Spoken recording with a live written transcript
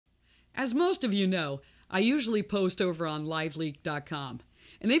as most of you know, I usually post over on liveleak.com.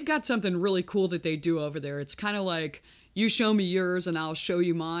 And they've got something really cool that they do over there. It's kind of like you show me yours and I'll show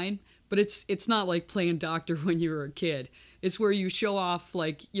you mine. But it's not like playing doctor when you were a kid. It's where you show off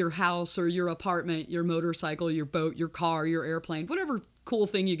like your house or your apartment, your motorcycle, your boat, your car, your airplane, whatever cool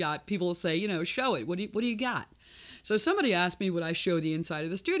thing you got. People will say, show it. What do you got? So somebody asked me would I show the inside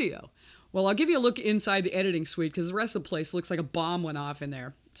of the studio. Well, I'll give you a look inside the editing suite because the rest of the place looks like a bomb went off in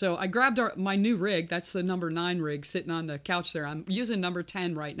there. So I grabbed my new rig. That's the number 9 rig sitting on the couch there. I'm using number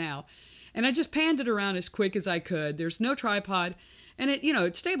 10 right now. And I just panned it around as quick as I could. There's no tripod. And it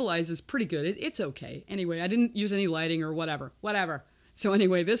stabilizes pretty good. It's okay. Anyway, I didn't use any lighting or whatever. So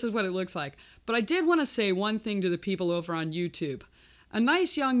anyway, this is what it looks like. But I did want to say one thing to the people over on YouTube. A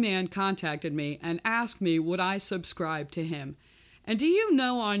nice young man contacted me and asked me would I subscribe to him. And do you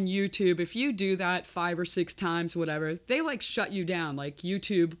know on YouTube, if you do that 5 or 6 times, whatever, they like shut you down, like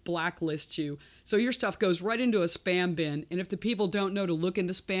YouTube blacklists you. So your stuff goes right into a spam bin. And if the people don't know to look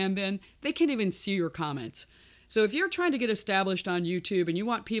into spam bin, they can't even see your comments. So if you're trying to get established on YouTube and you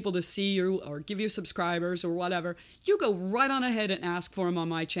want people to see you or give you subscribers or whatever, you go right on ahead and ask for them on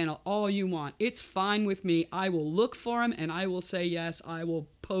my channel all you want. It's fine with me. I will look for them and I will say yes. I will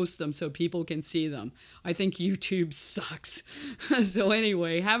post them so people can see them. I think YouTube sucks. So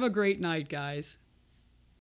anyway, have a great night, guys.